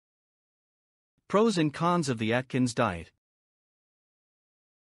Pros and cons of the Atkins diet.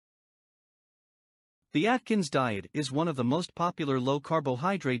 The Atkins diet is one of the most popular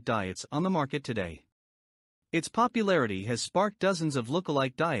low-carbohydrate diets on the market today. Its popularity has sparked dozens of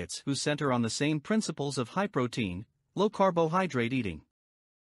lookalike diets who center on the same principles of high-protein, low-carbohydrate eating.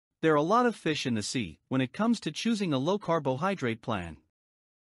 There are a lot of fish in the sea when it comes to choosing a low-carbohydrate plan.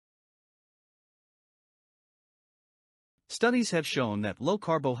 Studies have shown that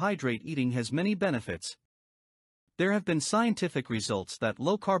low-carbohydrate eating has many benefits. There have been scientific results that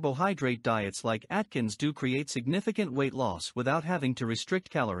low-carbohydrate diets like Atkins do create significant weight loss without having to restrict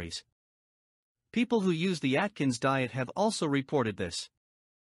calories. People who use the Atkins diet have also reported this.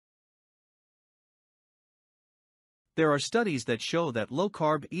 There are studies that show that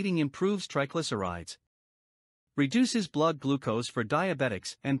low-carb eating improves triglycerides, reduces blood glucose for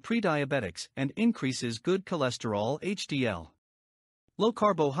diabetics and pre-diabetics, and increases good cholesterol (HDL).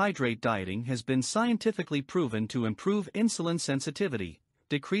 Low-carbohydrate dieting has been scientifically proven to improve insulin sensitivity,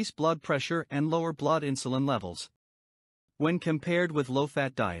 decrease blood pressure and lower blood insulin levels. When compared with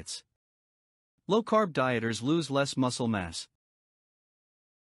low-fat diets, low-carb dieters lose less muscle mass.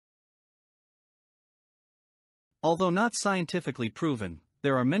 Although not scientifically proven,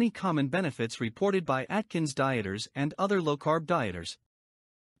 there are many common benefits reported by Atkins dieters and other low-carb dieters.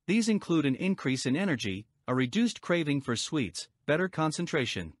 These include an increase in energy, a reduced craving for sweets, better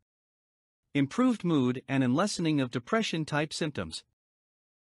concentration, improved mood, and a lessening of depression-type symptoms.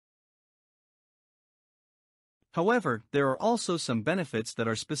 However, there are also some benefits that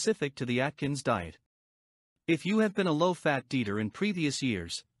are specific to the Atkins diet. If you have been a low-fat eater in previous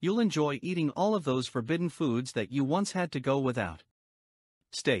years, you'll enjoy eating all of those forbidden foods that you once had to go without.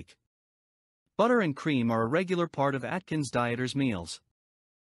 Steak, butter and cream are a regular part of Atkins dieters' meals.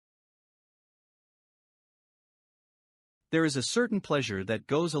 There is a certain pleasure that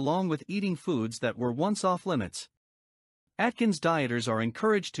goes along with eating foods that were once off limits. Atkins dieters are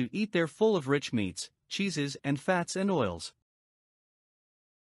encouraged to eat their full of rich meats, cheeses, and fats and oils.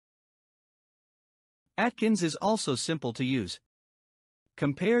 Atkins is also simple to use.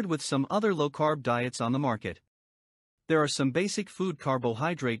 Compared with some other low-carb diets on the market, there are some basic food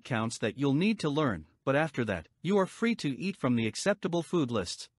carbohydrate counts that you'll need to learn, but after that, you are free to eat from the acceptable food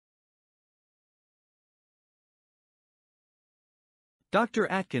lists. Dr.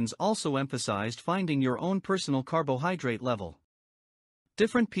 Atkins also emphasized finding your own personal carbohydrate level.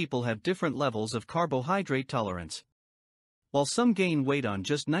 Different people have different levels of carbohydrate tolerance. While some gain weight on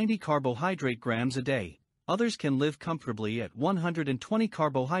just 90 carbohydrate grams a day, others can live comfortably at 120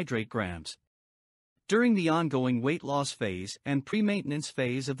 carbohydrate grams. During the ongoing weight loss phase and pre-maintenance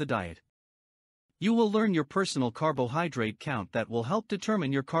phase of the diet, you will learn your personal carbohydrate count that will help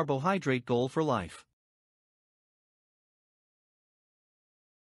determine your carbohydrate goal for life.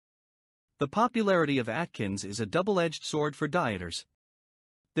 The popularity of Atkins is a double-edged sword for dieters.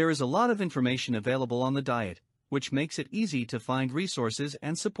 There is a lot of information available on the diet, which makes it easy to find resources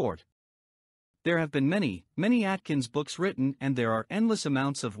and support. There have been many Atkins books written, and there are endless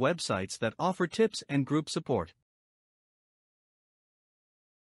amounts of websites that offer tips and group support.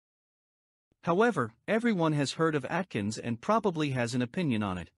 However, everyone has heard of Atkins and probably has an opinion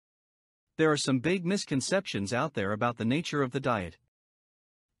on it. There are some big misconceptions out there about the nature of the diet,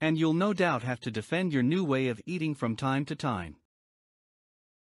 and you'll no doubt have to defend your new way of eating from time to time.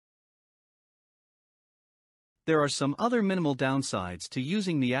 There are some other minimal downsides to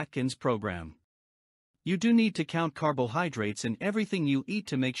using the Atkins program. You do need to count carbohydrates in everything you eat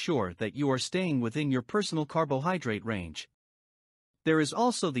to make sure that you are staying within your personal carbohydrate range. There is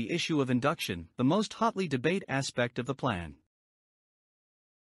also the issue of induction, the most hotly debated aspect of the plan.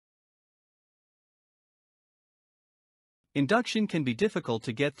 Induction can be difficult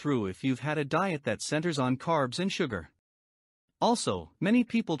to get through if you've had a diet that centers on carbs and sugar. Also, many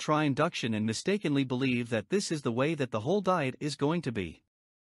people try induction and mistakenly believe that this is the way that the whole diet is going to be.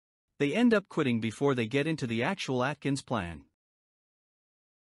 They end up quitting before they get into the actual Atkins plan.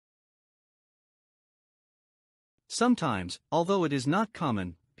 Sometimes, although it is not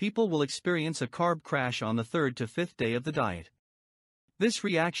common, people will experience a carb crash on the 3rd to 5th day of the diet. This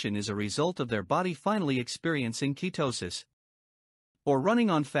reaction is a result of their body finally experiencing ketosis, or running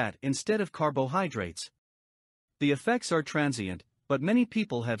on fat instead of carbohydrates. The effects are transient, but many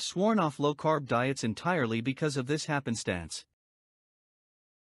people have sworn off low-carb diets entirely because of this happenstance.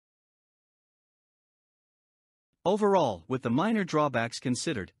 Overall, with the minor drawbacks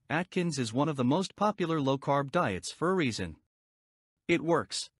considered, Atkins is one of the most popular low-carb diets for a reason. It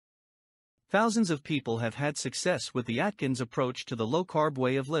works. Thousands of people have had success with the Atkins approach to the low-carb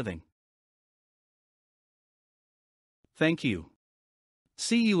way of living. Thank you.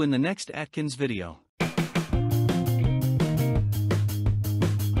 See you in the next Atkins video.